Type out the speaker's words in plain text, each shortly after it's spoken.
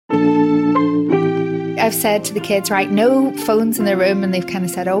I've said to the kids, right, no phones in the room, and they've kind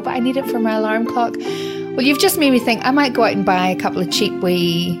of said, oh, but I need it for my alarm clock. Well, you've just made me think I might go out and buy a couple of cheap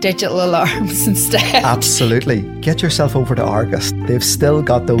wee digital alarms instead. Absolutely. Get yourself over to Argus. They've still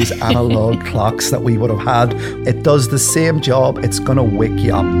got those analog clocks that we would have had. It does the same job. It's going to wake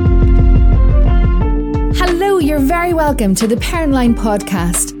you up. Hello, you're very welcome to the Parent Line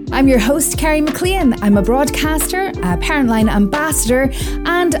podcast. I'm your host, Kerry McLean. I'm a broadcaster, a Parent Line ambassador,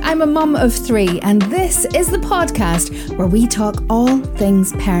 and I'm a mum of 3. And this is the podcast where we talk all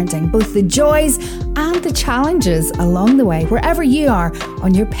things parenting, both the joys and the challenges along the way, wherever you are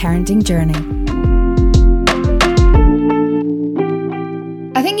on your parenting journey.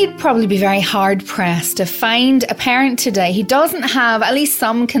 I think you'd probably be very hard pressed to find a parent today who doesn't have at least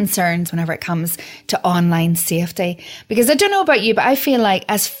some concerns whenever it comes to online safety. Because I don't know about you, but I feel like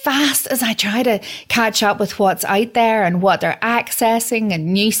as fast as I try to catch up with what's out there and what they're accessing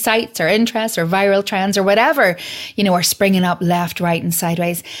and new sites or interests or viral trends or whatever, are springing up left, right and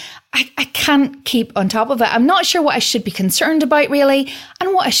sideways, I can't keep on top of it. I'm not sure what I should be concerned about really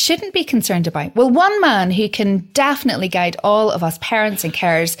and what I shouldn't be concerned about. Well, one man who can definitely guide all of us parents and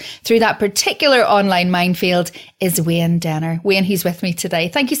carers through that particular online minefield is Wayne Denner. Wayne, who's with me today.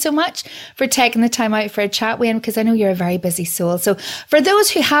 Thank you so much for taking the time out for a chat, Wayne, because I know you're a very busy soul. So for those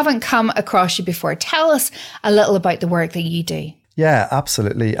who haven't come across you before, tell us a little about the work that you do. Yeah,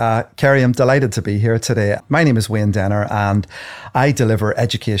 absolutely. Kerry, I'm delighted to be here today. My name is Wayne Denner and I deliver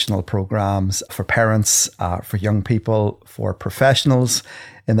educational programs for parents, for young people, for professionals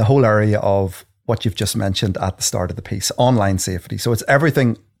in the whole area of what you've just mentioned at the start of the piece, online safety. So it's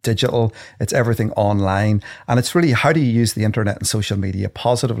everything digital, it's everything online, and it's really how do you use the internet and social media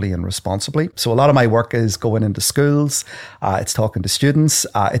positively and responsibly. So a lot of my work is going into schools, it's talking to students,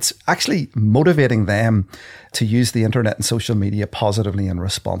 it's actually motivating them to use the internet and social media positively and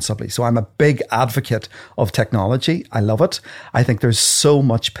responsibly. So I'm a big advocate of technology. I love it. I think there's so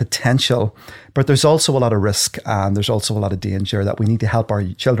much potential, but there's also a lot of risk and there's also a lot of danger that we need to help our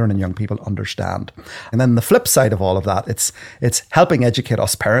children and young people understand. And then the flip side of all of that, it's helping educate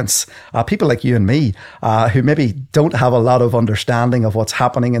us parents, people like you and me, who maybe don't have a lot of understanding of what's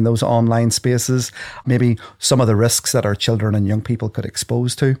happening in those online spaces, maybe some of the risks that our children and young people could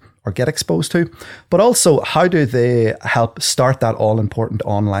expose to or get exposed to, but also how do they help start that all-important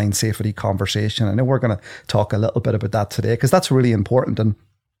online safety conversation? I know we're going to talk a little bit about that today because that's really important, and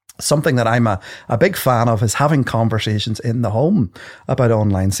something that I'm a big fan of is having conversations in the home about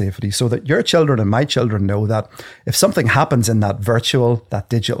online safety so that your children and my children know that if something happens in that virtual,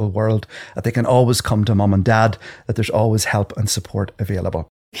 that digital world, that they can always come to mum and dad, that there's always help and support available.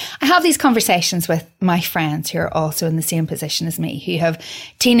 I have these conversations with my friends who are also in the same position as me, who have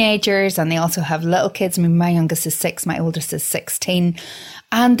teenagers and they also have little kids. I mean, my youngest is 6, my oldest is 16.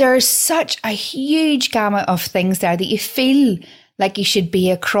 And there's such a huge gamut of things there that you feel like you should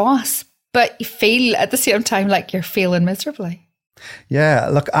be across, but you feel at the same time like you're failing miserably. Yeah,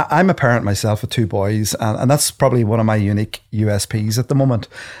 look, I'm a parent myself with 2 boys, and that's probably one of my unique USPs at the moment.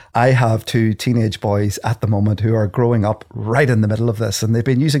 I have 2 teenage boys at the moment who are growing up right in the middle of this, and they've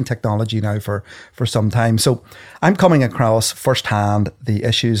been using technology now for some time. So I'm coming across firsthand the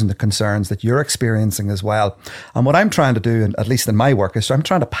issues and the concerns that you're experiencing as well. And what I'm trying to do, and at least in my work, is I'm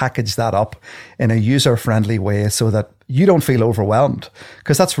trying to package that up in a user-friendly way so that you don't feel overwhelmed,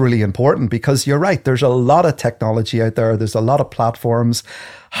 because that's really important, because you're right. There's a lot of technology out there. There's a lot of platforms.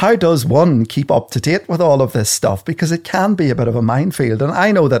 How does one keep up to date with all of this stuff? Because it can be a bit of a minefield. And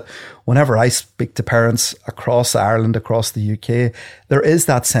I know that whenever I speak to parents across Ireland, across the UK, there is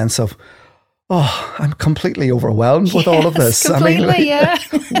that sense of, oh, I'm completely overwhelmed with all of this. Completely, yeah.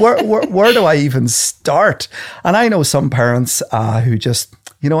 where do I even start? And I know some parents who just,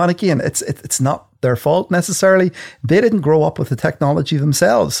 and again, it's not their fault necessarily. They didn't grow up with the technology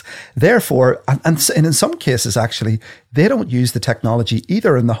themselves. Therefore, and in some cases, actually, they don't use the technology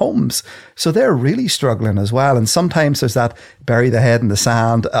either in the homes. So they're really struggling as well. And sometimes there's that bury the head in the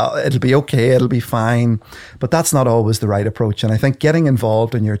sand. It'll be okay. It'll be fine. But that's not always the right approach. And I think getting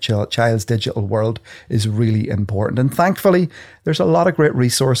involved in your child's digital world is really important. And thankfully, there's a lot of great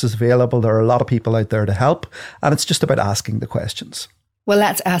resources available. There are a lot of people out there to help. And it's just about asking the questions. Well,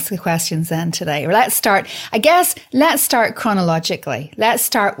 let's ask the questions then today. Let's start chronologically. Let's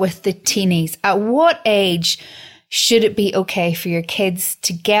start with the teenies. At what age should it be okay for your kids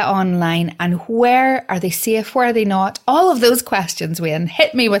to get online, and where are they safe? Where are they not? All of those questions, Wayne.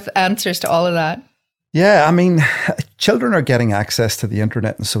 Hit me with answers to all of that. Yeah, I mean, children are getting access to the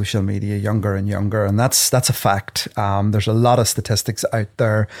internet and social media younger and younger, and that's a fact. There's a lot of statistics out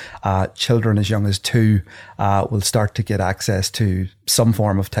there. Children as young as 2 will start to get access to some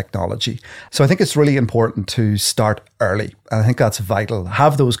form of technology. So I think it's really important to start early. I think that's vital.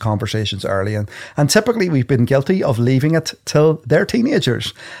 Have those conversations early. And typically we've been guilty of leaving it till they're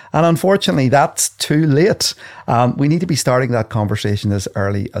teenagers. And unfortunately, that's too late. We need to be starting that conversation as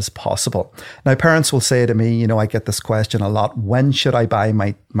early as possible. Now, parents will say to me, I get this question a lot, when should I buy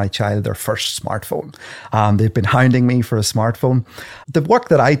my child their first smartphone? They've been hounding me for a smartphone. The work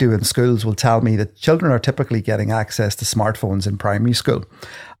that I do in schools will tell me that children are typically getting access to smartphones in primary school.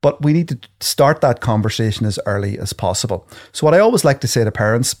 But we need to start that conversation as early as possible. So what I always like to say to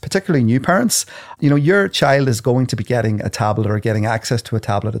parents, particularly new parents, your child is going to be getting a tablet or getting access to a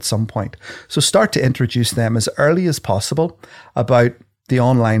tablet at some point. So start to introduce them as early as possible about the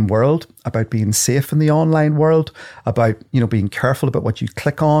online world, about being safe in the online world, about, being careful about what you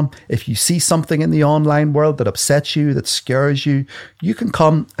click on. If you see something in the online world that upsets you, that scares you, you can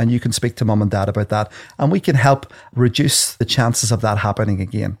come and you can speak to mum and dad about that. And we can help reduce the chances of that happening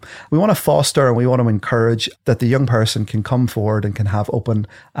again. We want to foster and we want to encourage that the young person can come forward and can have open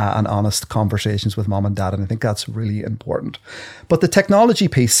and honest conversations with mum and dad. And I think that's really important. But the technology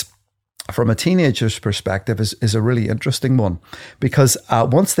piece, from a teenager's perspective, is a really interesting one, because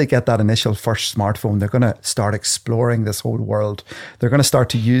once they get that initial first smartphone, they're going to start exploring this whole world. They're going to start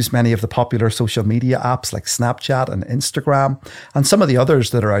to use many of the popular social media apps like Snapchat and Instagram and some of the others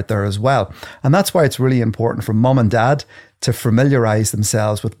that are out there as well. And that's why it's really important for mum and dad to familiarize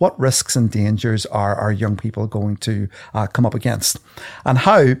themselves with what risks and dangers are our young people going to come up against, and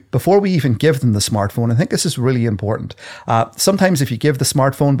how, before we even give them the smartphone. I think this is really important. Sometimes if you give the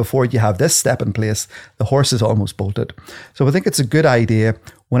smartphone before you have this step in place, the horse is almost bolted. So I think it's a good idea,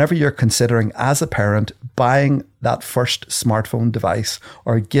 whenever you're considering as a parent buying that first smartphone device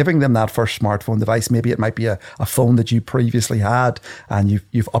or giving them that first smartphone device, maybe it might be a phone that you previously had and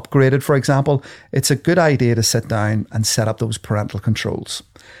you've upgraded, for example, it's a good idea to sit down and set up those parental controls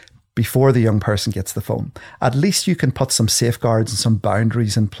before the young person gets the phone. At least you can put some safeguards and some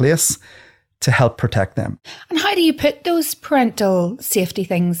boundaries in place to help protect them. And how do you put those parental safety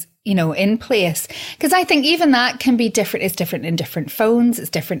things in place? Because I think even that can be different. It's different in different phones. It's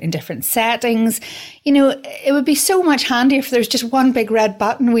different in different settings. It would be so much handier if there's just one big red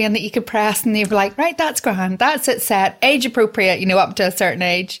button, Wayne, that you could press and you'd be like, right, that's grand. That's it set. Age appropriate, up to a certain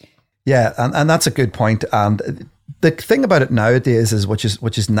age. Yeah. And that's a good point. And the thing about it nowadays is, which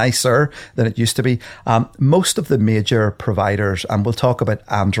is nicer than it used to be. Most of the major providers, and we'll talk about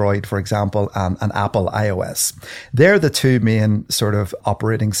Android, for example, and Apple iOS, they're the two main sort of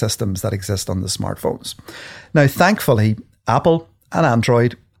operating systems that exist on the smartphones. Now, thankfully, Apple and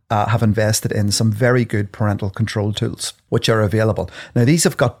Android have invested in some very good parental control tools, which are available. Now, these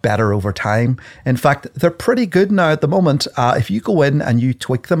have got better over time. In fact, they're pretty good now at the moment. If you go in and you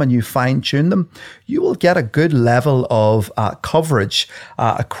tweak them and you fine tune them, you will get a good level of coverage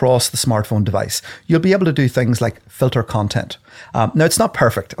across the smartphone device. You'll be able to do things like filter content. Now, it's not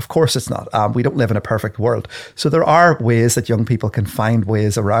perfect. Of course it's not. We don't live in a perfect world. So there are ways that young people can find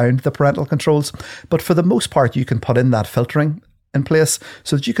ways around the parental controls. But for the most part, you can put in that filtering in place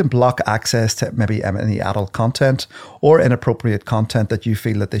so that you can block access to maybe any adult content or inappropriate content that you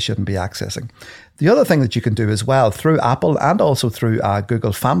feel that they shouldn't be accessing. The other thing that you can do as well through Apple and also through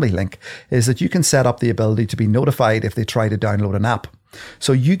Google Family Link is that you can set up the ability to be notified if they try to download an app.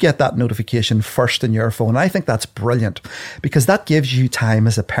 So you get that notification first in your phone. I think that's brilliant because that gives you time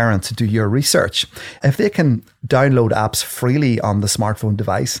as a parent to do your research. If they can download apps freely on the smartphone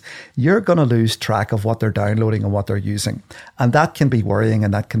device, you're going to lose track of what they're downloading and what they're using. And that can be worrying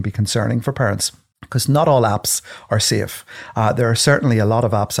and that can be concerning for parents, because not all apps are safe. There are certainly a lot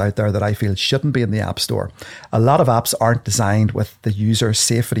of apps out there that I feel shouldn't be in the App Store. A lot of apps aren't designed with the user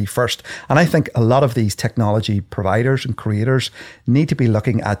safety first. And I think a lot of these technology providers and creators need to be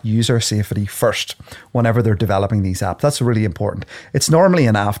looking at user safety first whenever they're developing these apps. That's really important. It's normally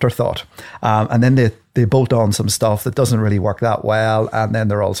an afterthought. And then they bolt on some stuff that doesn't really work that well, and then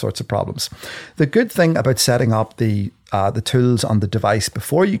there are all sorts of problems. The good thing about setting up the tools on the device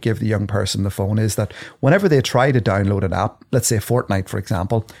before you give the young person the phone is that whenever they try to download an app, let's say Fortnite, for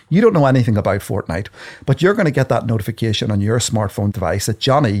example, you don't know anything about Fortnite, but you're going to get that notification on your smartphone device that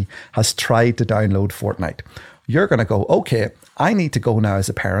Johnny has tried to download Fortnite. you're going to go, okay, I need to go now as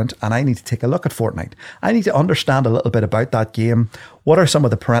a parent and I need to take a look at Fortnite. I need to understand a little bit about that game. What are some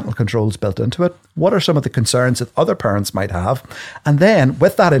of the parental controls built into it? What are some of the concerns that other parents might have? And then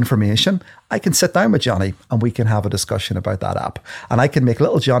with that information, I can sit down with Johnny and we can have a discussion about that app. And I can make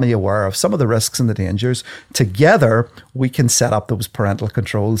little Johnny aware of some of the risks and the dangers. Together, we can set up those parental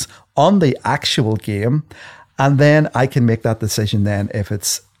controls on the actual game. And then I can make that decision then if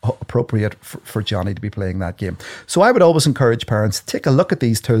it's appropriate for Johnny to be playing that game. So I would always encourage parents to take a look at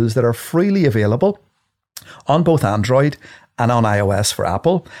these tools that are freely available on both Android and on iOS for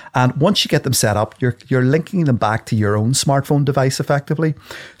Apple. And once you get them set up, you're linking them back to your own smartphone device effectively.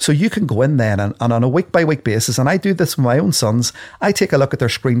 So you can go in then and on a week-by-week basis, and I do this with my own sons, I take a look at their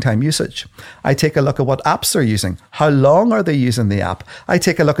screen time usage. I take a look at what apps they're using. How long are they using the app? I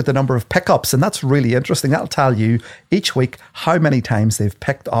take a look at the number of pickups, and that's really interesting. That'll tell you each week how many times they've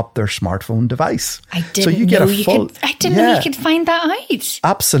picked up their smartphone device. I didn't know you could find that out.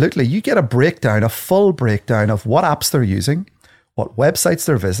 Absolutely. You get a full breakdown of what apps they're using, what websites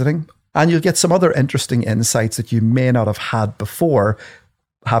they're visiting, and you'll get some other interesting insights that you may not have had before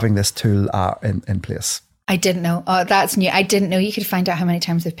having this tool in place. I didn't know. Oh, that's new. I didn't know you could find out how many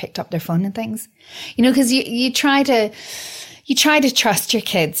times they've picked up their phone and things. Because you try to trust your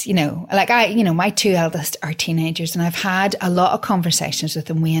kids, like my two eldest are teenagers, and I've had a lot of conversations with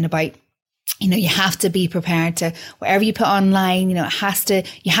them, Wayne, about, you have to be prepared to whatever you put online, you have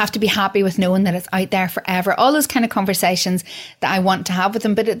to be happy with knowing that it's out there forever. All those kind of conversations that I want to have with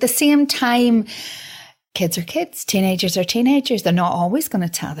them. But at the same time, kids are kids, teenagers are teenagers. They're not always going to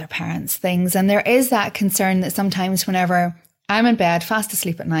tell their parents things. And there is that concern that sometimes whenever I'm in bed, fast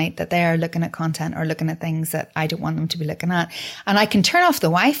asleep at night, that they are looking at content or looking at things that I don't want them to be looking at. And I can turn off the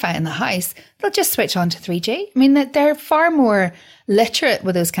Wi-Fi in the house. They'll just switch on to 3G. I mean, they're far more literate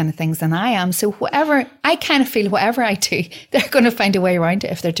with those kind of things than I am. So whatever I do, they're going to find a way around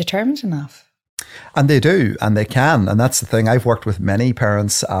it if they're determined enough. And they do, and they can. And that's the thing. I've worked with many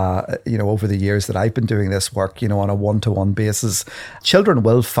parents, over the years that I've been doing this work, on a one-to-one basis. Children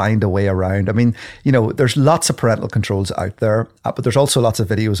will find a way around. I mean, there's lots of parental controls out there, but there's also lots of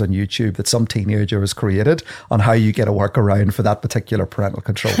videos on YouTube that some teenager has created on how you get a workaround for that particular parental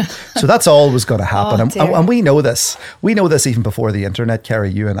control. So that's always going to happen. And we know this. We know this even before the internet,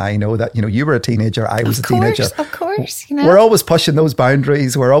 Kerry. You and I know that, you were a teenager. I was a teenager. Of course. We're always pushing those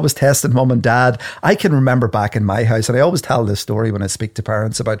boundaries. We're always testing mum and dad. I can remember back in my house, and I always tell this story when I speak to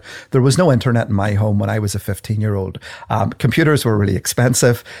parents about, there was no internet in my home when I was a 15-year-old. Computers were really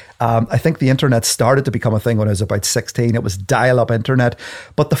expensive. I think the internet started to become a thing when I was about 16. It was dial-up internet.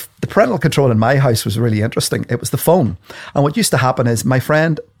 But the parental control in my house was really interesting. It was the phone. And what used to happen is my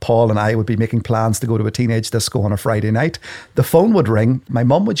friend Paul and I would be making plans to go to a teenage disco on a Friday night. The phone would ring. My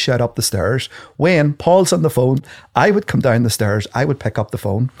mum would shout up the stairs, "Wayne, Paul's on the phone." I would come down the stairs. I would pick up the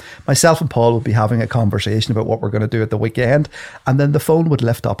phone. Myself and Paul would be having a conversation about what we're going to do at the weekend. And then the phone would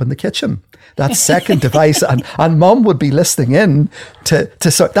lift up in the kitchen, that second device. And mum would be listening in to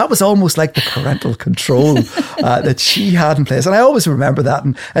that was almost like the parental control that she had in place. And I always remember that.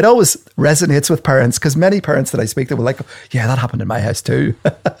 And it always resonates with parents, because many parents that I speak to were like, yeah, that happened in my house too.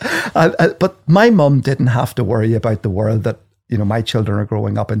 But my mum didn't have to worry about the world that my children are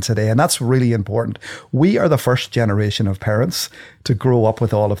growing up in today. And that's really important. We are the first generation of parents to grow up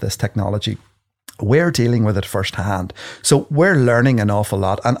with all of this technology. We're dealing with it firsthand. So we're learning an awful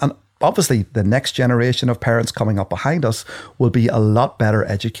lot. And obviously, the next generation of parents coming up behind us will be a lot better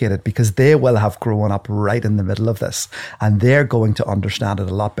educated, because they will have grown up right in the middle of this, and they're going to understand it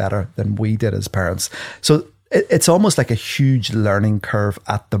a lot better than we did as parents. So it's almost like a huge learning curve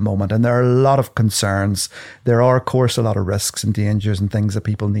at the moment. And there are a lot of concerns. There are, of course, a lot of risks and dangers and things that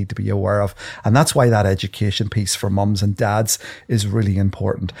people need to be aware of. And that's why that education piece for mums and dads is really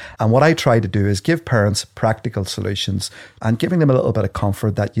important. And what I try to do is give parents practical solutions and giving them a little bit of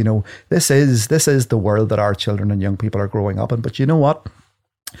comfort that, this is the world that our children and young people are growing up in. But you know what?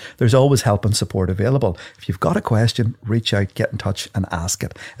 There's always help and support available. If you've got a question, reach out, get in touch and ask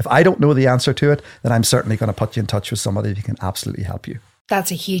it. If I don't know the answer to it, then I'm certainly going to put you in touch with somebody who can absolutely help you. That's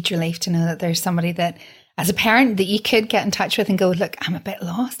a huge relief to know that there's somebody that, as a parent, that you could get in touch with and go, look, I'm a bit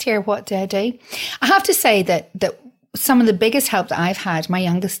lost here. What do I do? I have to say that some of the biggest help that I've had, my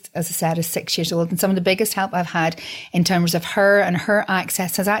youngest, as I said, is 6 years old. And some of the biggest help I've had in terms of her and her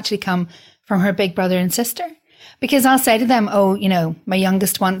access has actually come from her big brother and sister. Because I'll say to them, my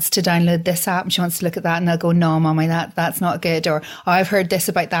youngest wants to download this app and she wants to look at that. And they'll go, no, mommy, that's not good. Or, I've heard this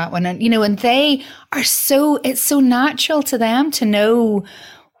about that one. And, and they are it's so natural to them to know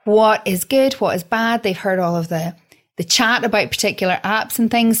what is good, what is bad. They've heard all of the the chat about particular apps and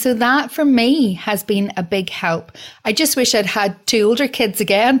things. So that for me has been a big help. I just wish I'd had 2 older kids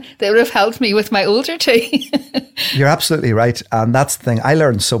again that would have helped me with my older 2. You're absolutely right. And that's the thing. I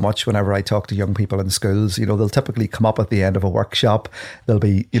learn so much whenever I talk to young people in schools. You know, they'll typically come up at the end of a workshop. They'll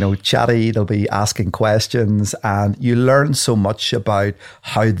be, you know, chatty. They'll be asking questions. And you learn so much about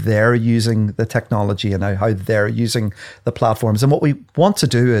how they're using the technology and how they're using the platforms. And what we want to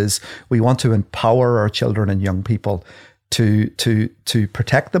do is we want to empower our children and young people to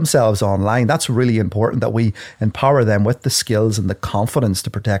protect themselves online. That's really important, that we empower them with the skills and the confidence to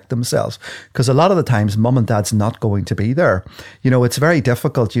protect themselves. Because a lot of the times, mum and dad's not going to be there. You know, it's very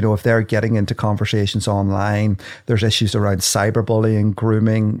difficult, you know, if they're getting into conversations online, there's issues around cyberbullying,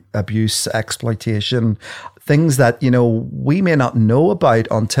 grooming, abuse, exploitation, things that, you know, we may not know about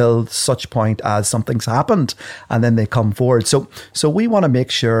until such point as something's happened and then they come forward. So we want to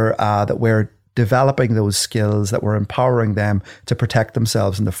make sure that we're developing those skills, that we're empowering them to protect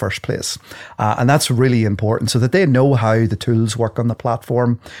themselves in the first place. And that's really important, so that they know how the tools work on the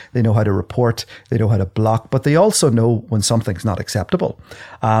platform. They know how to report, they know how to block, but they also know when something's not acceptable.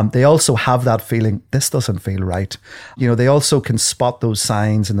 They also have that feeling, this doesn't feel right. You know, they also can spot those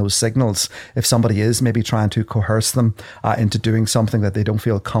signs and those signals if somebody is maybe trying to coerce them into doing something that they don't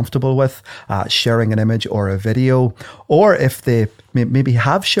feel comfortable with, sharing an image or a video, or if they maybe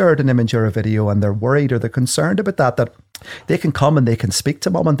have shared an image or a video and they're worried or they're concerned about that they can come and they can speak to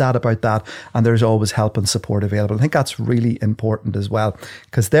mum and dad about that, and there's always help and support available. I think that's really important as well,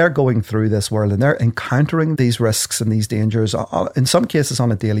 because they're going through this world and they're encountering these risks and these dangers in some cases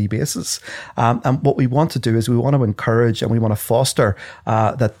on a daily basis. And what we want to do is we want to encourage and we want to foster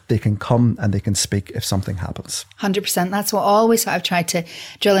that they can come and they can speak if something happens. 100%. That's what always I've tried to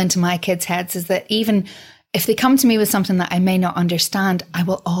drill into my kids' heads, is that even if they come to me with something that I may not understand, I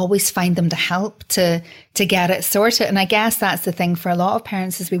will always find them to help to get it sorted. And I guess that's the thing for a lot of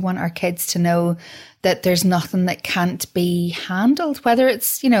parents, is we want our kids to know that there's nothing that can't be handled, whether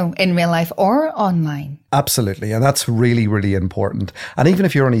it's, you know, in real life or online. Absolutely. And that's really, really important. And even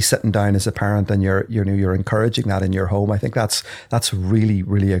if you're only sitting down as a parent and you're encouraging that in your home, I think that's really,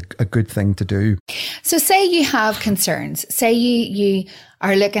 really a good thing to do. So say you have concerns, say you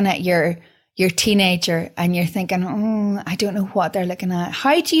are looking at your teenager and you're thinking, oh, I don't know what they're looking at.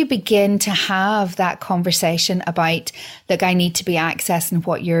 How do you begin to have that conversation about, look, I need to be accessing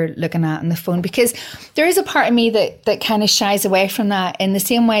what you're looking at on the phone? Because there is a part of me that kind of shies away from that, in the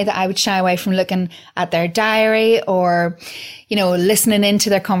same way that I would shy away from looking at their diary or, you know, listening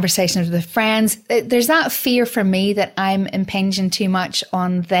into their conversations with friends. There's that fear for me that I'm impinging too much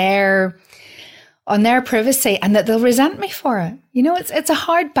on their privacy and that they'll resent me for it. You know, it's a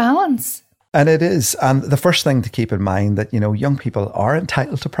hard balance. And it is. And the first thing to keep in mind that, you know, young people are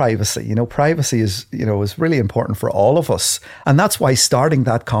entitled to privacy. You know, privacy is really important for all of us. And that's why starting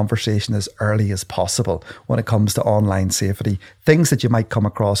that conversation as early as possible when it comes to online safety, things that you might come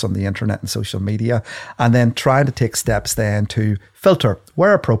across on the internet and social media, and then trying to take steps then to filter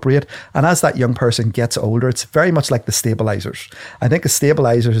where appropriate. And as that young person gets older, it's very much like the stabilizers. I think a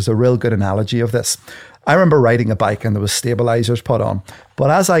stabilizer is a real good analogy of this. I remember riding a bike and there was stabilizers put on. But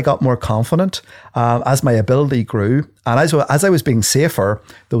as I got more confident, as my ability grew, and as I was being safer,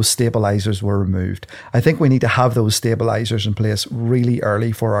 those stabilizers were removed. I think we need to have those stabilizers in place really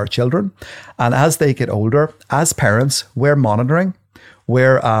early for our children. And as they get older, as parents, we're monitoring,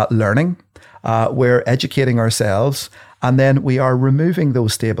 we're learning, we're educating ourselves, and then we are removing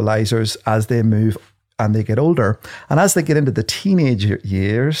those stabilizers as they move and they get older. And as they get into the teenage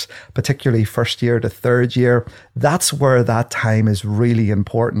years, particularly first year to third year, that's where that time is really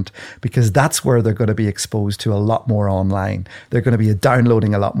important, because that's where they're going to be exposed to a lot more online. They're going to be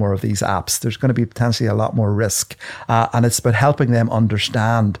downloading a lot more of these apps. There's going to be potentially a lot more risk. And it's about helping them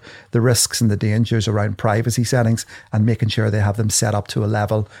understand the risks and the dangers around privacy settings and making sure they have them set up to a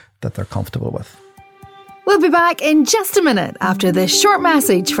level that they're comfortable with. We'll be back in just a minute after this short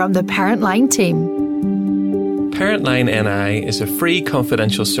message from the Parent Line team. Parent Line NI is a free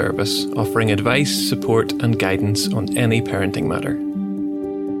confidential service offering advice, support and guidance on any parenting matter.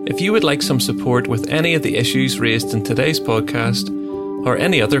 If you would like some support with any of the issues raised in today's podcast or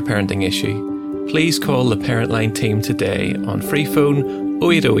any other parenting issue, please call the Parent Line team today on free phone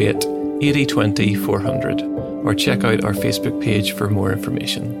 0808 8020 400 or check out our Facebook page for more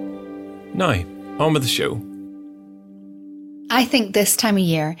information. Now, on with the show. I think this time of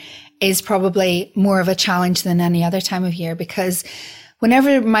year is probably more of a challenge than any other time of year, because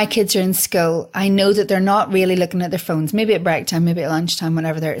whenever my kids are in school, I know that they're not really looking at their phones, maybe at break time, maybe at lunchtime,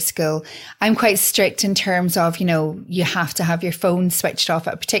 whenever they're at school. I'm quite strict in terms of, you have to have your phone switched off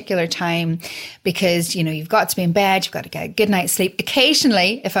at a particular time because, you've got to be in bed, you've got to get a good night's sleep.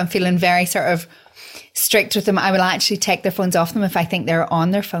 Occasionally, if I'm feeling very sort of strict with them, I will actually take their phones off them if I think they're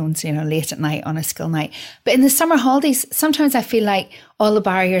on their phones, late at night on a school night. But in the summer holidays, sometimes I feel like all the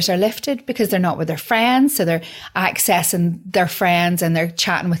barriers are lifted because they're not with their friends. So they're accessing their friends and they're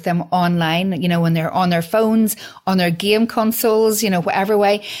chatting with them online, when they're on their phones, on their game consoles, whatever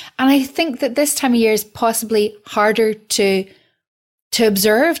way. And I think that this time of year is possibly harder to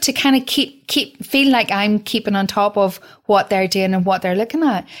observe, to kind of feel like I'm keeping on top of what they're doing and what they're looking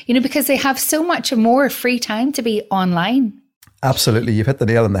at, because they have so much more free time to be online. Absolutely. You've hit the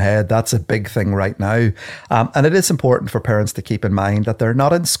nail on the head. That's a big thing right now. And it is important for parents to keep in mind that they're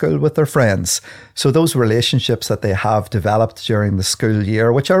not in school with their friends. So those relationships that they have developed during the school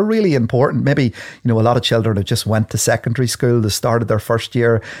year, which are really important. Maybe, a lot of children have just went to secondary school. They started their first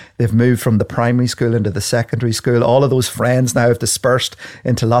year. They've moved from the primary school into the secondary school. All of those friends now have dispersed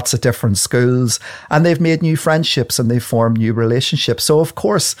into lots of different schools and they've made new friendships and they've formed new relationships. So of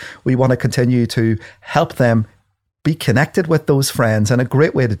course, we want to continue to help them be connected with those friends. And a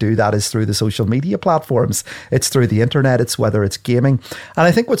great way to do that is through the social media platforms. It's through the internet, it's whether it's gaming. And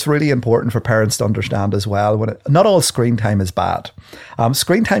I think what's really important for parents to understand as well, not all screen time is bad.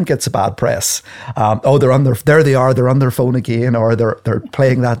 Screen time gets a bad press. They're on their phone again, or they're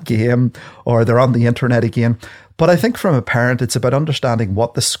playing that game, or they're on the internet again. But I think from a parent, it's about understanding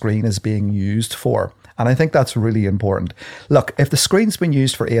what the screen is being used for. And I think that's really important. Look, if the screen's been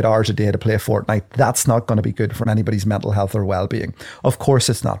used for 8 hours a day to play Fortnite, that's not going to be good for anybody's mental health or well-being. Of course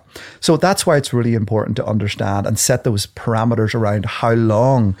it's not. So that's why it's really important to understand and set those parameters around how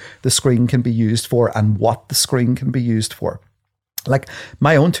long the screen can be used for and what the screen can be used for. Like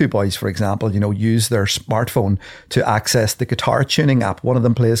my own two boys, for example, use their smartphone to access the guitar tuning app. One of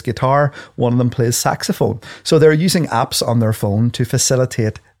them plays guitar, one of them plays saxophone. So they're using apps on their phone to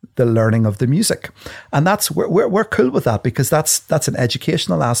facilitate the learning of the music. And we're cool with that because that's an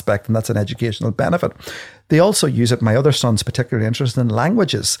educational aspect and that's an educational benefit. They also use it. My other son's particularly interested in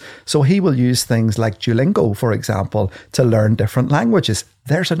languages. So he will use things like Duolingo, for example, to learn different languages.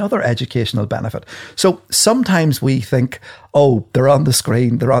 There's another educational benefit. So sometimes we think, they're on the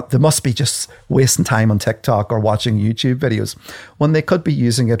screen. They must be just wasting time on TikTok or watching YouTube videos when they could be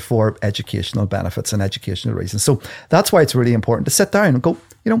using it for educational benefits and educational reasons. So that's why it's really important to sit down and go,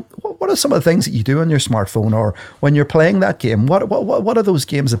 what are some of the things that you do on your smartphone or when you're playing that game? What are those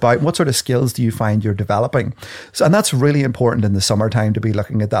games about? What sort of skills do you find you're developing? So, and that's really important in the summertime to be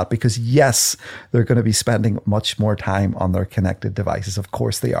looking at that because yes, they're going to be spending much more time on their connected devices. Of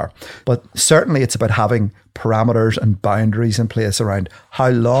course they are. But certainly it's about having parameters and boundaries in place around how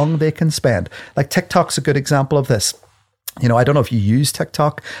long they can spend. Like TikTok's a good example of this. I don't know if you use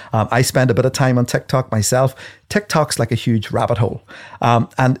TikTok. I spend a bit of time on TikTok myself. TikTok's like a huge rabbit hole.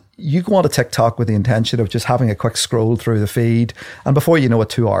 And you go on to TikTok with the intention of just having a quick scroll through the feed. And before you know it,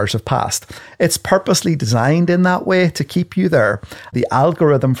 2 hours have passed. It's purposely designed in that way to keep you there. The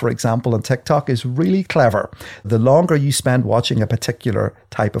algorithm, for example, on TikTok is really clever. The longer you spend watching a particular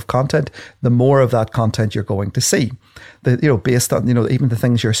type of content, the more of that content you're going to see. Based on, even the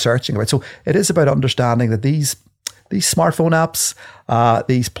things you're searching about. So it is about understanding that these smartphone apps,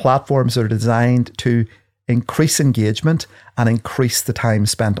 these platforms are designed to increase engagement and increase the time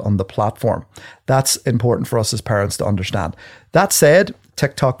spent on the platform. That's important for us as parents to understand. That said,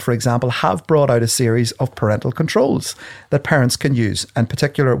 TikTok, for example, have brought out a series of parental controls that parents can use. In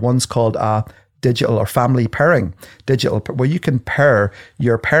particular, one's called digital or family pairing, where you can pair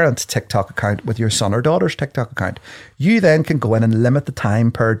your parent's TikTok account with your son or daughter's TikTok account. You then can go in and limit the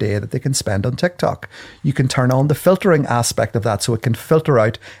time per day that they can spend on TikTok. You can turn on the filtering aspect of that so it can filter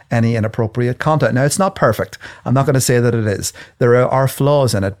out any inappropriate content. Now, it's not perfect. I'm not going to say that it is. There are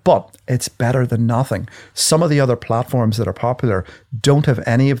flaws in it, but it's better than nothing. Some of the other platforms that are popular don't have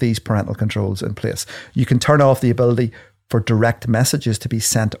any of these parental controls in place. You can turn off the ability for direct messages to be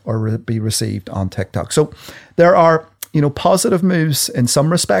sent or be received on TikTok. So there are, positive moves in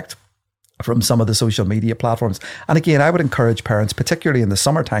some respect from some of the social media platforms. And again, I would encourage parents, particularly in the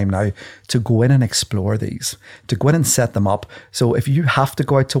summertime now, to go in and explore these, to go in and set them up. So if you have to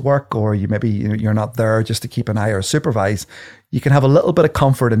go out to work or you're not there just to keep an eye or supervise, you can have a little bit of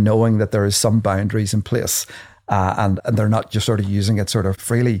comfort in knowing that there is some boundaries in place. And they're not just sort of using it sort of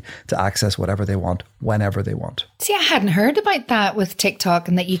freely to access whatever they want, whenever they want. See, I hadn't heard about that with TikTok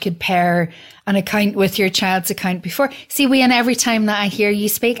and that you could pair an account with your child's account before. See, Wayne, every time that I hear you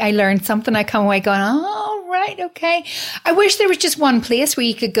speak, I learn something. I come away going, oh, right, okay. I wish there was just one place where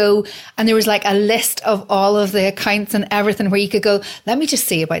you could go and there was like a list of all of the accounts and everything where you could go, let me just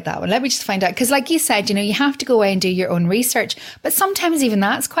see about that one. Let me just find out. Because like you said, you know, you have to go away and do your own research. But sometimes even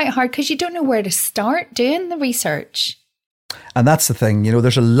that's quite hard because you don't know where to start doing the research. And that's the thing, you know,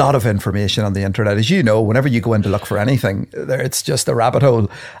 there's a lot of information on the internet. As you know, whenever you go in to look for anything, it's just a rabbit hole.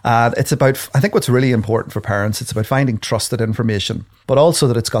 And it's about, I think what's really important for parents, it's about finding trusted information, but also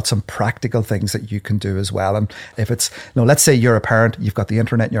that it's got some practical things that you can do as well. And if it's, you know, let's say you're a parent, you've got the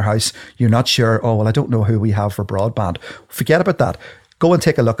internet in your house, you're not sure, oh, well, I don't know who we have for broadband. Forget about that. Go and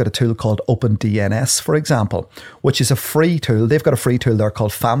take a look at a tool called OpenDNS, for example, which is a free tool. They've got a free tool there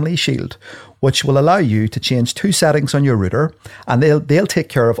called Family Shield, which will allow you to change 2 settings on your router, and they'll take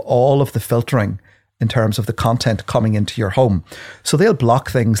care of all of the filtering in terms of the content coming into your home. So they'll block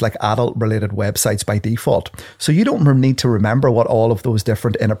things like adult-related websites by default. So you don't need to remember what all of those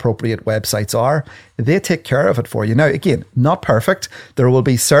different inappropriate websites are. They take care of it for you. Now, again, not perfect. There will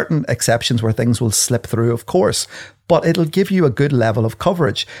be certain exceptions where things will slip through, of course, but it'll give you a good level of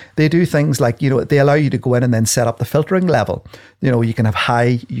coverage. They do things like, you know, they allow you to go in and then set up the filtering level. You know, you can have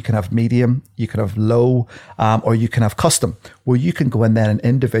high, you can have medium, you can have low, or you can have custom, where you can go in then and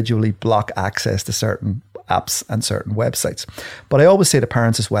individually block access to certain apps and certain websites. But I always say to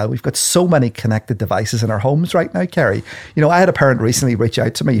parents as well, we've got so many connected devices in our homes right now, Kerry. You know, I had a parent recently reach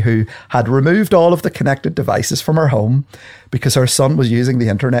out to me who had removed all of the connected devices from her home because her son was using the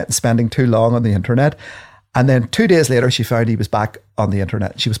internet and spending too long on the internet. And then 2 days later, she found he was back on the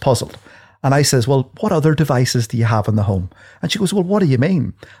internet. She was puzzled. And I says, well, what other devices do you have in the home? And she goes, well, what do you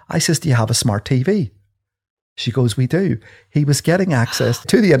mean? I says, do you have a smart TV? She goes, we do. He was getting access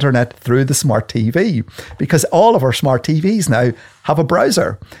to the internet through the smart TV because all of our smart TVs now have a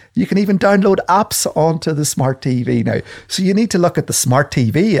browser. You can even download apps onto the smart TV now. So you need to look at the smart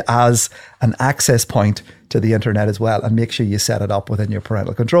TV as an access point to the internet as well, and make sure you set it up within your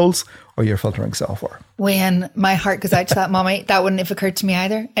parental controls or your filtering software. When my heart goes out to that, mommy, that wouldn't have occurred to me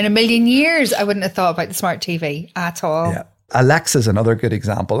either. In a million years, I wouldn't have thought about the smart TV at all. Yeah. Alexa's another good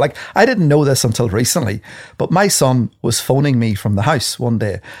example. Like, I didn't know this until recently, but my son was phoning me from the house one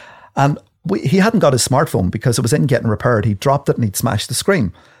day, and he hadn't got his smartphone because it was in getting repaired. He dropped it and he'd smashed the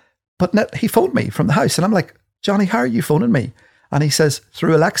screen. But he phoned me from the house, and I'm like, Johnny, how are you phoning me? And he says,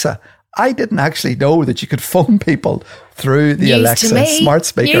 through Alexa. I didn't actually know that you could phone people through the Alexa smart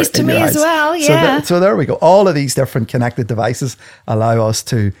speaker Used to in me your house. as well, yeah. So there we go. All of these different connected devices allow us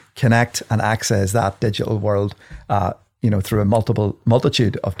to connect and access that digital world, through a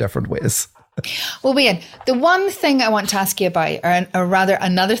multitude of different ways. Well, Wayne, the one thing I want to ask you about, or rather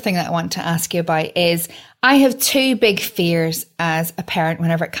another thing that I want to ask you about is I have 2 big fears as a parent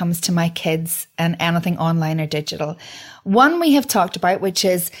whenever it comes to my kids and anything online or digital. One we have talked about, which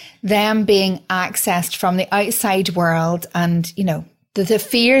is them being accessed from the outside world and, you know, the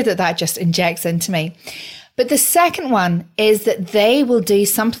fear that just injects into me. But the second one is that they will do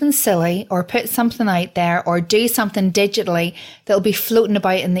something silly or put something out there or do something digitally that'll be floating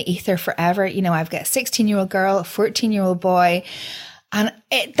about in the ether forever. You know, I've got a 16-year-old girl, a 14-year-old boy, and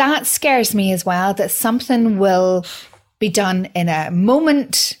that scares me as well, that something will be done in a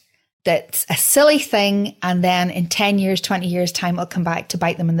moment that's a silly thing, and then in 10 years, 20 years time, it'll come back to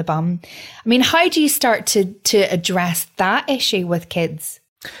bite them in the bum. I mean, how do you start to address that issue with kids?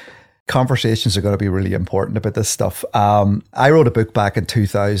 Conversations are going to be really important about this stuff. I wrote a book back in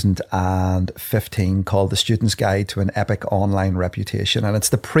 2015 called The Student's Guide to an Epic Online Reputation. And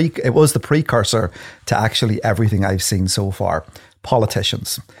it was the precursor to actually everything I've seen so far.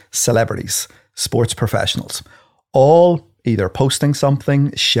 Politicians, celebrities, sports professionals, all either posting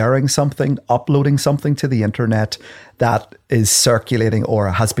something, sharing something, uploading something to the internet that is circulating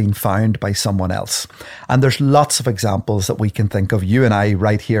or has been found by someone else. And there's lots of examples that we can think of, you and I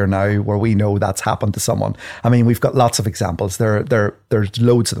right here now, where we know that's happened to someone. I mean, we've got lots of examples. There's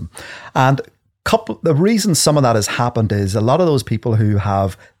loads of them. And the reason some of that has happened is a lot of those people who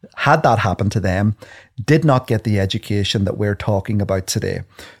have had that happen to them did not get the education that we're talking about today.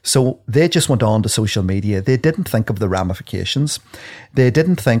 So they just went on to social media. They didn't think of the ramifications. They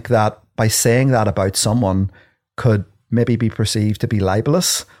didn't think that by saying that about someone could maybe be perceived to be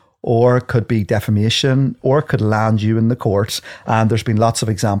libelous, or could be defamation, or could land you in the courts. And there's been lots of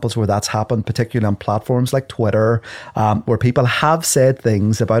examples where that's happened, particularly on platforms like Twitter, where people have said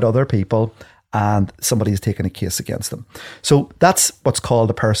things about other people and somebody has taken a case against them. So that's what's called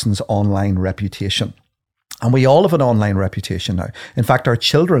a person's online reputation. And we all have an online reputation now. In fact, our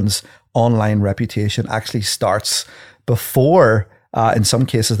children's online reputation actually starts before, in some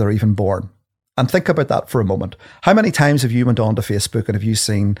cases, they're even born. And think about that for a moment. How many times have you went on to Facebook and have you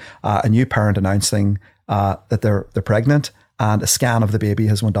seen a new parent announcing that they're pregnant, and a scan of the baby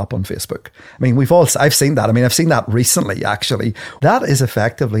has went up on Facebook. I mean, I've seen that. I mean, I've seen that recently, actually. That is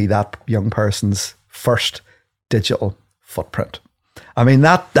effectively that young person's first digital footprint. I mean,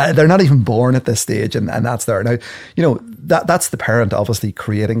 that they're not even born at this stage, and that's there. Now, that's the parent obviously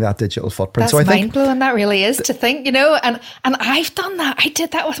creating that digital footprint. That's mind-blowing, that really is, to think, and I've done that. I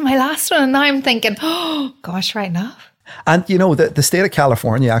did that with my last one, and now I'm thinking, oh, gosh, right enough. And, the state of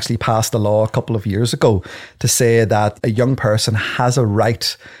California actually passed a law a couple of years ago to say that a young person has a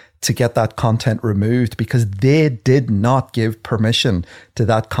right to get that content removed because they did not give permission to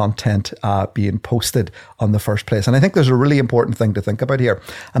that content being posted on the first place. And I think there's a really important thing to think about here.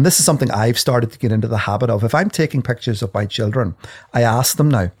 And this is something I've started to get into the habit of. If I'm taking pictures of my children, I ask them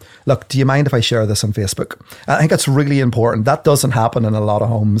now, look, do you mind if I share this on Facebook? I think that's really important. That doesn't happen in a lot of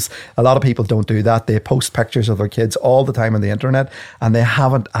homes. A lot of people don't do that. They post pictures of their kids all the time on the internet and they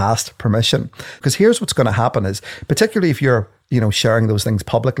haven't asked permission. Because here's what's going to happen is, particularly if you're sharing those things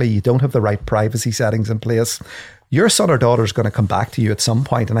publicly, you don't have the right privacy settings in place. Your son or daughter is going to come back to you at some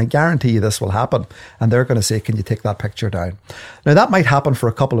point, and I guarantee you this will happen. And they're going to say, can you take that picture down? Now, that might happen for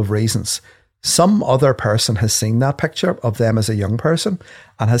a couple of reasons. Some other person has seen that picture of them as a young person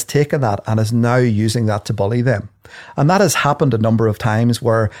and has taken that and is now using that to bully them. And that has happened a number of times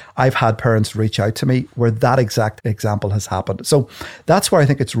where I've had parents reach out to me where that exact example has happened. So that's where I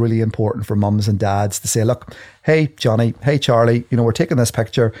think it's really important for mums and dads to say, look, hey, Johnny, hey, Charlie, we're taking this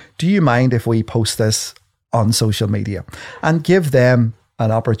picture. Do you mind if we post this on social media? And give them an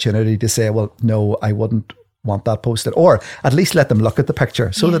opportunity to say, well, no, I wouldn't want that posted, or at least let them look at the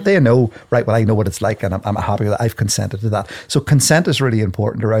picture so that they know, right, well, I know what it's like and I'm happy with it. I've consented to that. So consent is really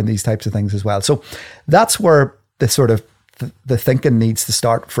important around these types of things as well. So that's where the sort of the thinking needs to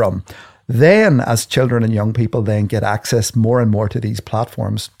start from. Then as children and young people then get access more and more to these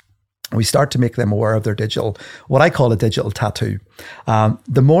platforms, we start to make them aware of their digital, what I call a digital tattoo.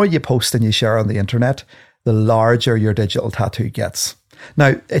 The more you post and you share on the internet, the larger your digital tattoo gets.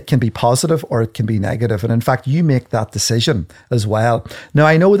 Now, it can be positive or it can be negative. And in fact, you make that decision as well. Now,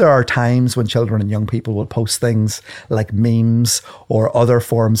 I know there are times when children and young people will post things like memes or other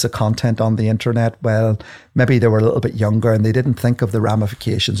forms of content on the internet. Well, maybe they were a little bit younger and they didn't think of the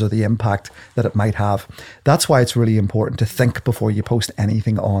ramifications or the impact that it might have. That's why it's really important to think before you post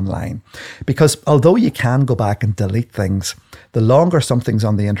anything online. Because although you can go back and delete things, the longer something's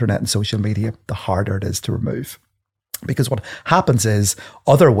on the internet and social media, the harder it is to remove. Because what happens is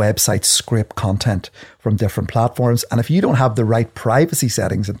other websites scrape content from different platforms. And if you don't have the right privacy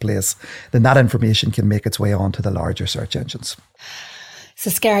settings in place, then that information can make its way onto the larger search engines. It's a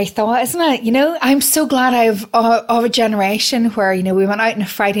scary thought, isn't it? I'm so glad I've of a generation where, we went out on a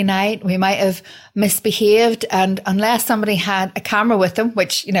Friday night, we might have misbehaved. And unless somebody had a camera with them,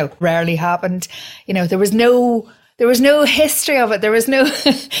 which, rarely happened, there was no history of it. There was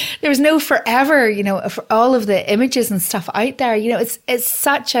no forever, for all of the images and stuff out there. It's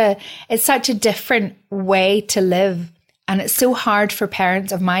such a different way to live. And it's so hard for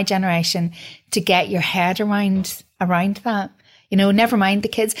parents of my generation to get your head around that. Never mind the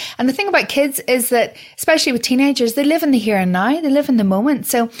kids. And the thing about kids is that, especially with teenagers, they live in the here and now. They live in the moment.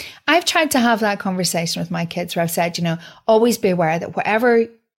 So I've tried to have that conversation with my kids where I've said, always be aware that whatever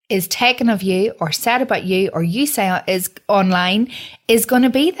is taken of you or said about you or you say is online is going to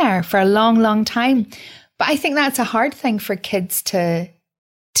be there for a long, long time. But I think that's a hard thing for kids to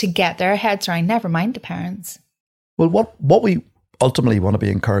get their heads around, never mind the parents. Well, what we ultimately want to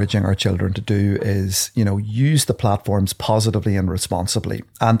be encouraging our children to do is, use the platforms positively and responsibly.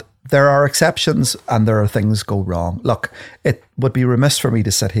 And there are exceptions and there are things go wrong. Look, it would be remiss for me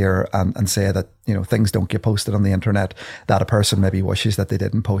to sit here and say that, things don't get posted on the internet that a person maybe wishes that they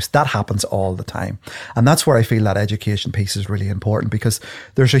didn't post. That happens all the time. And that's where I feel that education piece is really important, because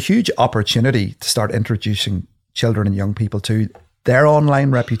there's a huge opportunity to start introducing children and young people to their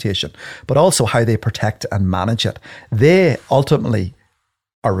online reputation, but also how they protect and manage it. They ultimately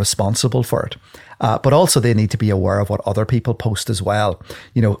are responsible for it. But also they need to be aware of what other people post as well.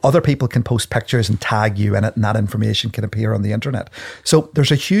 Other people can post pictures and tag you in it, and that information can appear on the internet. So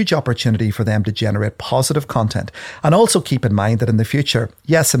there's a huge opportunity for them to generate positive content. And also keep in mind that in the future,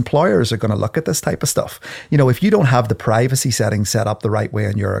 yes, employers are going to look at this type of stuff. If you don't have the privacy settings set up the right way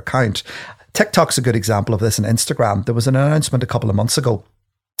on your account, TikTok's a good example of this, and Instagram. There was an announcement a couple of months ago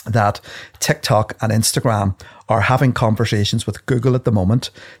that TikTok and Instagram are having conversations with Google at the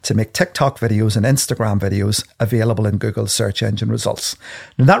moment to make TikTok videos and Instagram videos available in Google's search engine results.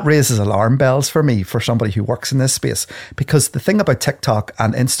 Now that raises alarm bells for me, for somebody who works in this space, because the thing about TikTok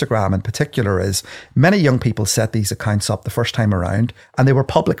and Instagram in particular is many young people set these accounts up the first time around and they were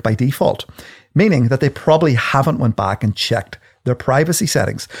public by default, meaning that they probably haven't went back and checked their privacy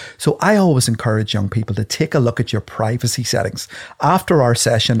settings. So I always encourage young people to take a look at your privacy settings. After our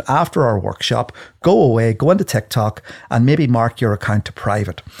session, after our workshop, go away, go into TikTok and maybe mark your account to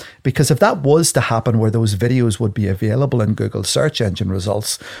private. Because if that was to happen where those videos would be available in Google search engine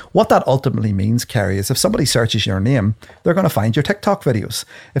results, what that ultimately means, Kerry, is if somebody searches your name, they're going to find your TikTok videos.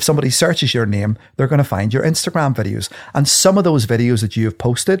 If somebody searches your name, they're going to find your Instagram videos. And some of those videos that you have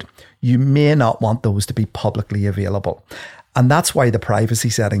posted, you may not want those to be publicly available. And that's why the privacy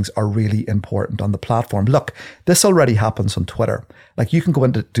settings are really important on the platform. Look, this already happens on Twitter. Like you can go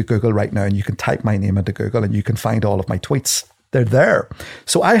into Google right now and you can type my name into Google and you can find all of my tweets. They're there.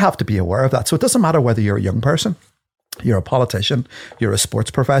 So I have to be aware of that. So it doesn't matter whether you're a young person, you're a politician, you're a sports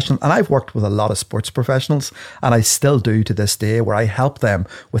professional. And I've worked with a lot of sports professionals, and I still do to this day, where I help them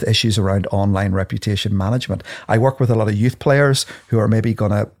with issues around online reputation management. I work with a lot of youth players who are maybe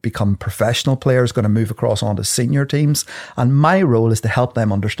going to become professional players, going to move across onto senior teams. And my role is to help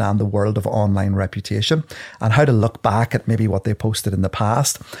them understand the world of online reputation and how to look back at maybe what they posted in the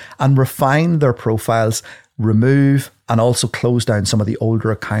past and refine their profiles, remove and also close down some of the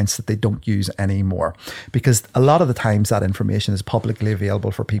older accounts that they don't use anymore. Because a lot of the times that information is publicly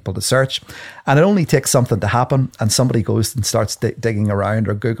available for people to search. And it only takes something to happen and somebody goes and starts digging around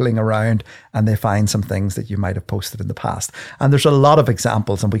or Googling around and they find some things that you might have posted in the past. And there's a lot of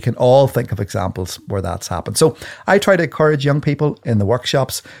examples, and we can all think of examples where that's happened. So I try to encourage young people in the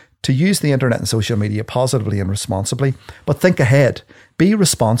workshops to use the internet and social media positively and responsibly, but think ahead. Be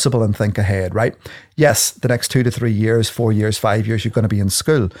responsible and think ahead, right? Yes, the next 2 to 3 years, 4 years, 5 years, you're going to be in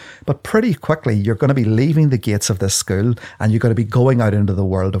school, but pretty quickly you're going to be leaving the gates of this school and you're going to be going out into the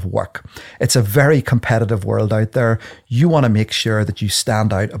world of work. It's a very competitive world out there. You want to make sure that you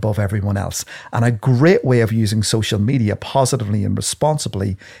stand out above everyone else. And a great way of using social media positively and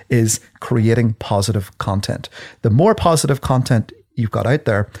responsibly is creating positive content. The more positive content you've got out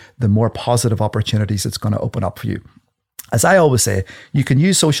there, the more positive opportunities it's going to open up for you. As I always say, you can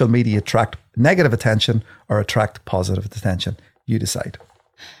use social media to attract negative attention or attract positive attention. You decide.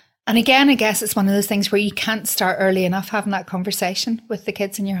 And again, I guess it's one of those things where you can't start early enough having that conversation with the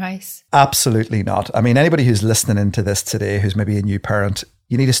kids in your house. Absolutely not. I mean, anybody who's listening into this today, who's maybe a new parent,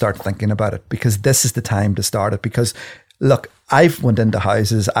 you need to start thinking about it, because this is the time to start it. Because look, I've went into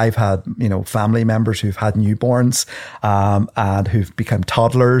houses, I've had, family members who've had newborns and who've become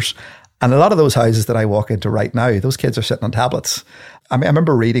toddlers. And a lot of those houses that I walk into right now, those kids are sitting on tablets. I mean, I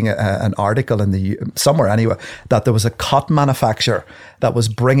remember reading an article somewhere anyway, that there was a cot manufacturer that was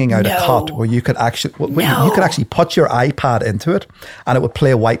bringing out a cot where you could actually put your iPad into it and it would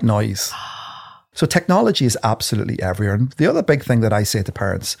play white noise. So technology is absolutely everywhere. And the other big thing that I say to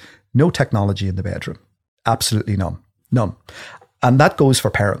parents, no technology in the bedroom. Absolutely none. None. And that goes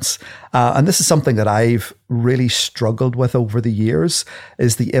for parents. And this is something that I've really struggled with over the years,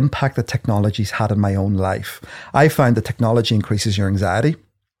 is the impact that technology's had in my own life. I found that technology increases your anxiety.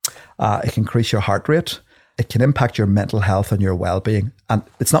 It can increase your heart rate. It can impact your mental health and your well-being. And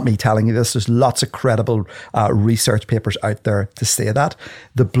it's not me telling you this. There's lots of credible research papers out there to say that.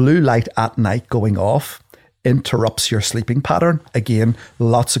 The blue light at night going off interrupts your sleeping pattern. Again,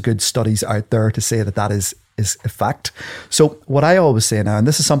 lots of good studies out there to say that is a fact. So what I always say now, and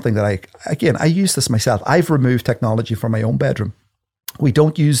this is something that I use this myself, I've removed technology from my own bedroom. We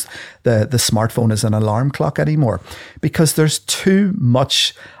don't use the smartphone as an alarm clock anymore, because there's too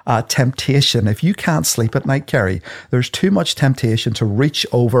much temptation. If you can't sleep at night, Kerry, there's too much temptation to reach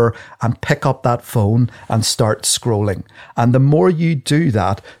over and pick up that phone and start scrolling. And the more you do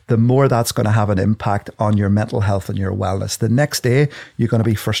that, the more that's going to have an impact on your mental health and your wellness. The next day, you're going to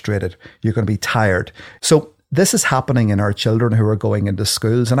be frustrated. You're going to be tired. So this is happening in our children who are going into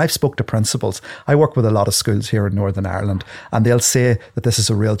schools. And I've spoke to principals. I work with a lot of schools here in Northern Ireland, and they'll say that this is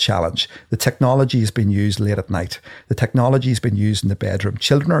a real challenge. The technology has been used late at night. The technology has been used in the bedroom.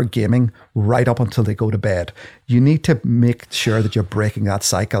 Children are gaming right up until they go to bed. You need to make sure that you're breaking that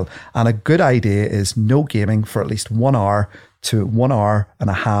cycle. And a good idea is no gaming for at least 1 hour to 1 hour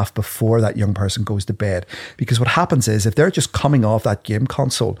and a half before that young person goes to bed. Because what happens is, if they're just coming off that game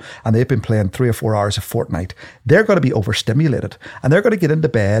console and they've been playing 3 or 4 hours a fortnight, they're going to be overstimulated and they're going to get into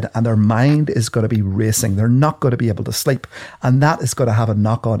bed and their mind is going to be racing. They're not going to be able to sleep. And that is going to have a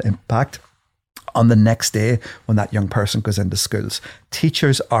knock-on impact on the next day when that young person goes into schools.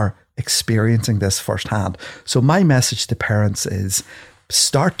 Teachers are experiencing this firsthand. So my message to parents is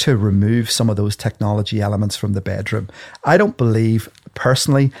start to remove some of those technology elements from the bedroom. I don't believe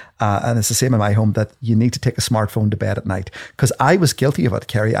personally, and it's the same in my home, that you need to take a smartphone to bed at night, because I was guilty of it,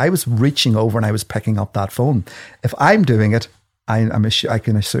 Kerry. I was reaching over and I was picking up that phone. If I'm doing it, I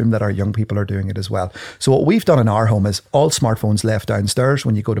can assume that our young people are doing it as well. So what we've done in our home is all smartphones left downstairs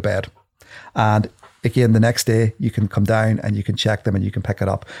when you go to bed. And again, the next day you can come down and you can check them and you can pick it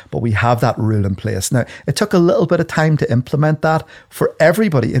up. But we have that rule in place. Now, it took a little bit of time to implement that for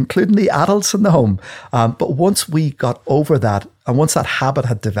everybody, including the adults in the home. But once we got over that, and once that habit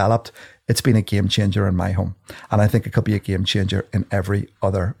had developed, it's been a game changer in my home. And I think it could be a game changer in every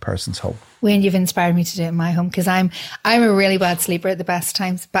other person's home. Wayne, you've inspired me to do it in my home, because I'm a really bad sleeper at the best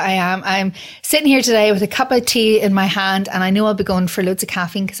times, but I'm sitting here today with a cup of tea in my hand, and I know I'll be going for loads of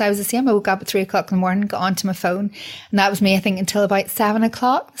caffeine, because I was the same. I woke up at 3 o'clock in the morning, got onto my phone, and that was me, I think, until about 7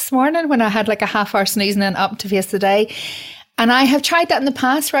 o'clock this morning, when I had like a half-hour snooze and then up to face the day. And I have tried that in the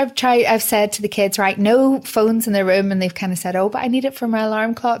past, where I've said to the kids, right, no phones in their room, and they've kind of said, oh, but I need it for my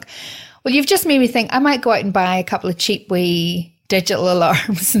alarm clock. Well, you've just made me think I might go out and buy a couple of cheap wee digital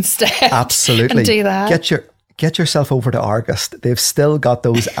alarms instead. Absolutely. And do that. Get yourself over to Argus. They've still got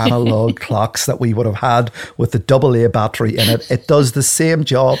those analog clocks that we would have had with the AA battery in it. It does the same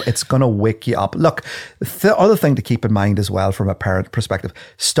job. It's going to wake you up. Look, the other thing to keep in mind as well from a parent perspective,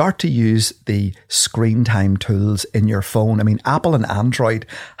 start to use the screen time tools in your phone. I mean, Apple and Android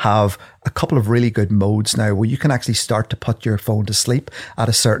have a couple of really good modes now where you can actually start to put your phone to sleep at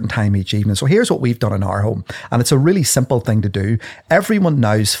a certain time each evening. So here's what we've done in our home. And it's a really simple thing to do. Everyone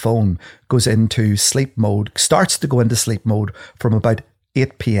now's phone goes into sleep mode, starts to go into sleep mode from about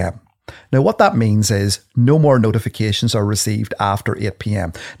 8 p.m. Now, what that means is no more notifications are received after 8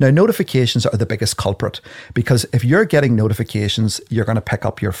 p.m. Now, notifications are the biggest culprit, because if you're getting notifications, you're going to pick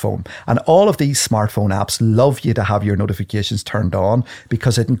up your phone. And all of these smartphone apps love you to have your notifications turned on,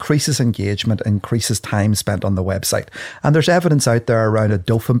 because it increases engagement, increases time spent on the website. And there's evidence out there around a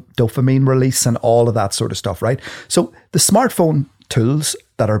dopamine release and all of that sort of stuff, right? So the smartphone tools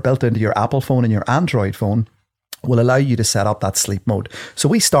that are built into your Apple phone and your Android phone will allow you to set up that sleep mode. So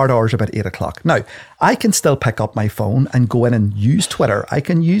we start ours about 8 o'clock. Now, I can still pick up my phone and go in and use Twitter. I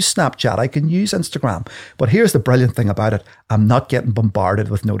can use Snapchat. I can use Instagram. But here's the brilliant thing about it. I'm not getting bombarded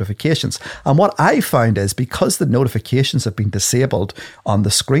with notifications. And what I found is, because the notifications have been disabled on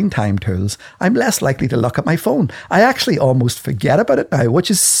the screen time tools, I'm less likely to look at my phone. I actually almost forget about it now, which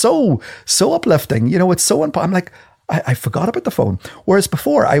is so uplifting. You know, it's so important. I'm like, I forgot about the phone. Whereas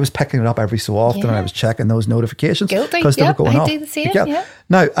before, I was picking it up every so often and I was checking those notifications because they were going off. I do the same, yeah.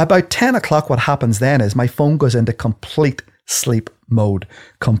 Now, about 10 o'clock, what happens then is my phone goes into complete sleep mode,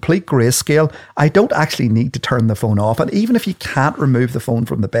 complete grayscale. I don't actually need to turn the phone off. And even if you can't remove the phone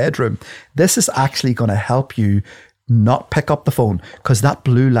from the bedroom, this is actually going to help you not pick up the phone, because that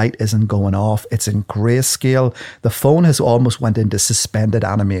blue light isn't going off. It's in grayscale. The phone has almost went into suspended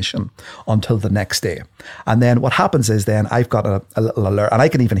animation until the next day. And then what happens is then I've got a little alert, and I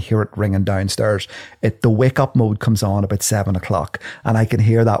can even hear it ringing downstairs. The wake up mode comes on about 7 o'clock, and I can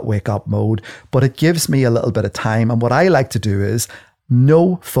hear that wake up mode, but it gives me a little bit of time. And what I like to do is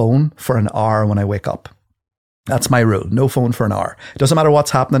no phone for an hour when I wake up. That's my rule. No phone for an hour. It doesn't matter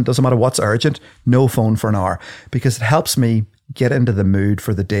what's happening. It doesn't matter what's urgent. No phone for an hour, because it helps me get into the mood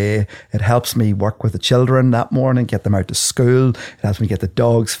for the day. It helps me work with the children that morning, get them out to school. It helps me get the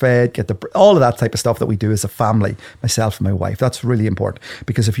dogs fed, all of that type of stuff that we do as a family, myself and my wife. That's really important,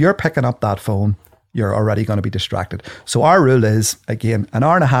 because if you're picking up that phone, you're already going to be distracted. So our rule is, again, an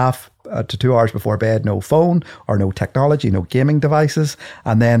hour and a half to 2 hours before bed, no phone or no technology, no gaming devices,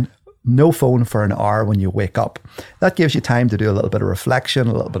 and then no phone for an hour when you wake up. That gives you time to do a little bit of reflection,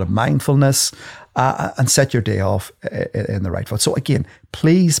 a little bit of mindfulness, and set your day off in the right foot. So again,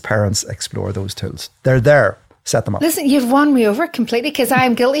 please, parents, explore those tools. They're there. Set them up. Listen, you've won me over completely, because I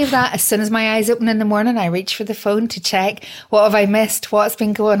am guilty of that. As soon as my eyes open in the morning, I reach for the phone to check, what have I missed, what's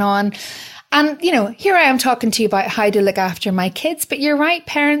been going on. And, you know, here I am talking to you about how to look after my kids. But you're right,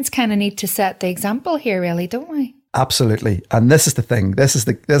 parents kind of need to set the example here, really, don't we? Absolutely. And this is the thing. This is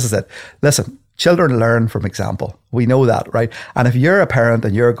it. Listen, children learn from example. We know that, right? And if you're a parent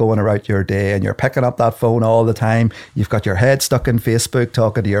and you're going about your day and you're picking up that phone all the time, you've got your head stuck in Facebook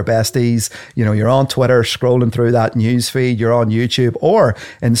talking to your besties, you're on Twitter scrolling through that news feed, you're on YouTube, or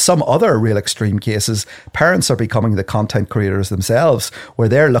in some other real extreme cases, parents are becoming the content creators themselves, where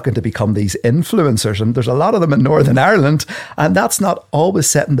they're looking to become these influencers. And there's a lot of them in Northern Ireland, and that's not always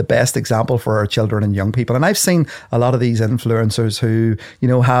setting the best example for our children and young people. And I've seen a lot of these influencers who,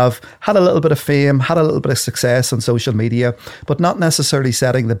 have had a little bit of fame, had a little bit of success on social media, but not necessarily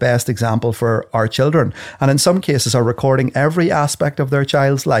setting the best example for our children. And in some cases are recording every aspect of their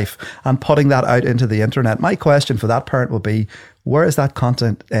child's life and putting that out into the internet. My question for that parent will be, where is that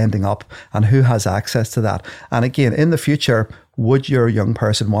content ending up and who has access to that? And again, in the future, would your young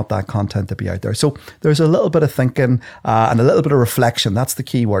person want that content to be out there? So there's a little bit of thinking and a little bit of reflection. That's the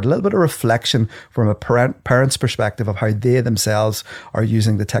key word. A little bit of reflection from a parent's perspective of how they themselves are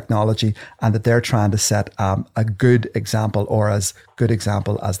using the technology, and that they're trying to set a good example, or as good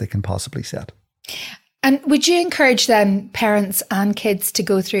example as they can possibly set. And would you encourage then parents and kids to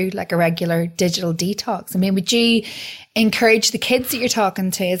go through like a regular digital detox? I mean, would you encourage the kids that you're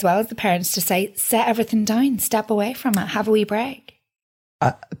talking to as well as the parents to say, set everything down, step away from it, have a wee break?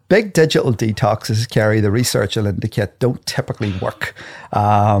 Big digital detoxes, Kerry, the research will indicate, don't typically work.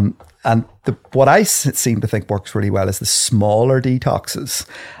 And what I seem to think works really well is the smaller detoxes.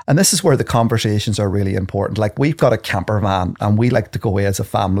 And this is where the conversations are really important. Like, we've got a camper van and we like to go away as a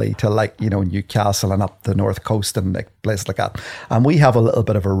family to Newcastle and up the north coast and places like that. And we have a little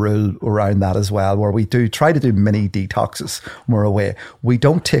bit of a rule around that as well, where we do try to do mini detoxes when we're away. We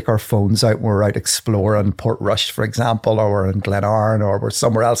don't take our phones out when we're out exploring Portrush, for example, or we're in Glenarn or we're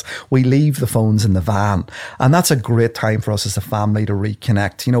somewhere else. We leave the phones in the van. And that's a great time for us as a family to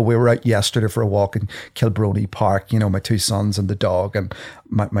reconnect. We were out yesterday for a walk in Kilbrony Park, my two sons and the dog and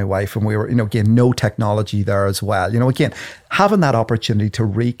my wife, and we were, again, no technology there as well. Again, having that opportunity to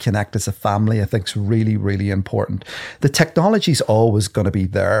reconnect as a family, I think, is really, really important. The technology is always going to be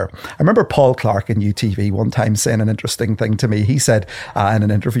there. I remember Paul Clark in UTV one time saying an interesting thing to me. He said in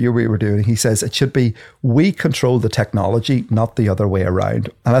an interview we were doing, he says, it should be, we control the technology, not the other way around.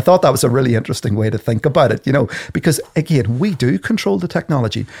 And I thought that was a really interesting way to think about it, because again, we do control the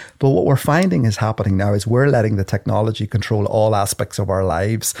technology, but what we're finding is happening now is we're letting the technology control all aspects of our lives.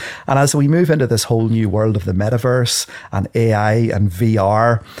 And as we move into this whole new world of the metaverse and AI and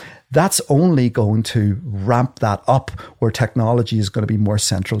VR, that's only going to ramp that up, where technology is going to be more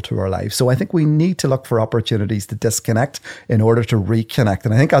central to our lives. So I think we need to look for opportunities to disconnect in order to reconnect.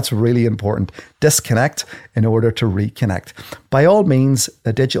 And I think that's really important. Disconnect in order to reconnect. By all means,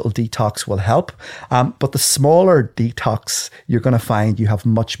 a digital detox will help. But the smaller detox, you're going to find you have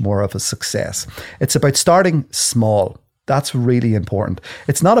much more of a success. It's about starting small. That's really important.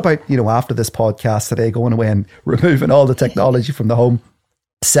 It's not about, after this podcast today, going away and removing all the technology from the home,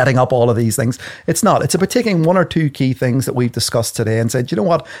 setting up all of these things. It's not. It's about taking one or two key things that we've discussed today and said, you know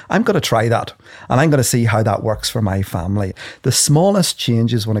what, I'm going to try that and I'm going to see how that works for my family. The smallest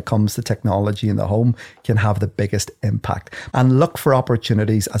changes when it comes to technology in the home can have the biggest impact. And look for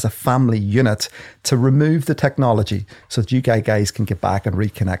opportunities as a family unit to remove the technology so that you guys can get back and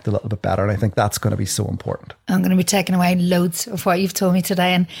reconnect a little bit better. And I think that's going to be so important. I'm going to be taking away loads of what you've told me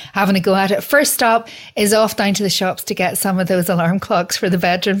today and having a go at it. First stop is off down to the shops to get some of those alarm clocks for the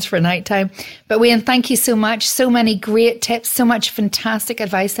bedrooms for nighttime. But Wayne, thank you so much. So many great tips, so much fantastic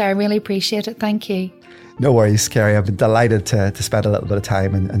advice there. I really appreciate it. Thank you. No worries, Kerry. I've been delighted to spend a little bit of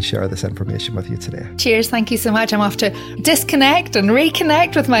time and share this information with you today. Cheers. Thank you so much. I'm off to disconnect and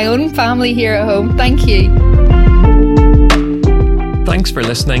reconnect with my own family here at home. Thank you. Thanks for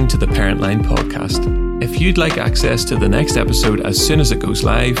listening to the Parent Line podcast. If you'd like access to the next episode as soon as it goes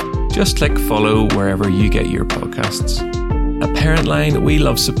live, just click follow wherever you get your podcasts. At Parent Line, we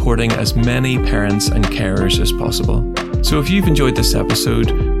love supporting as many parents and carers as possible. So if you've enjoyed this episode,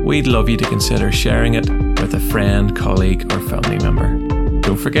 we'd love you to consider sharing it with a friend, colleague, or family member.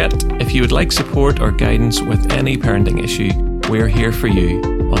 Don't forget, if you would like support or guidance with any parenting issue, we're here for you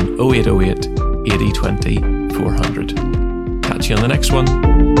on 0808 80 20 400. Catch you on the next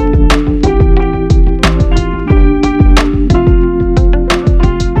one.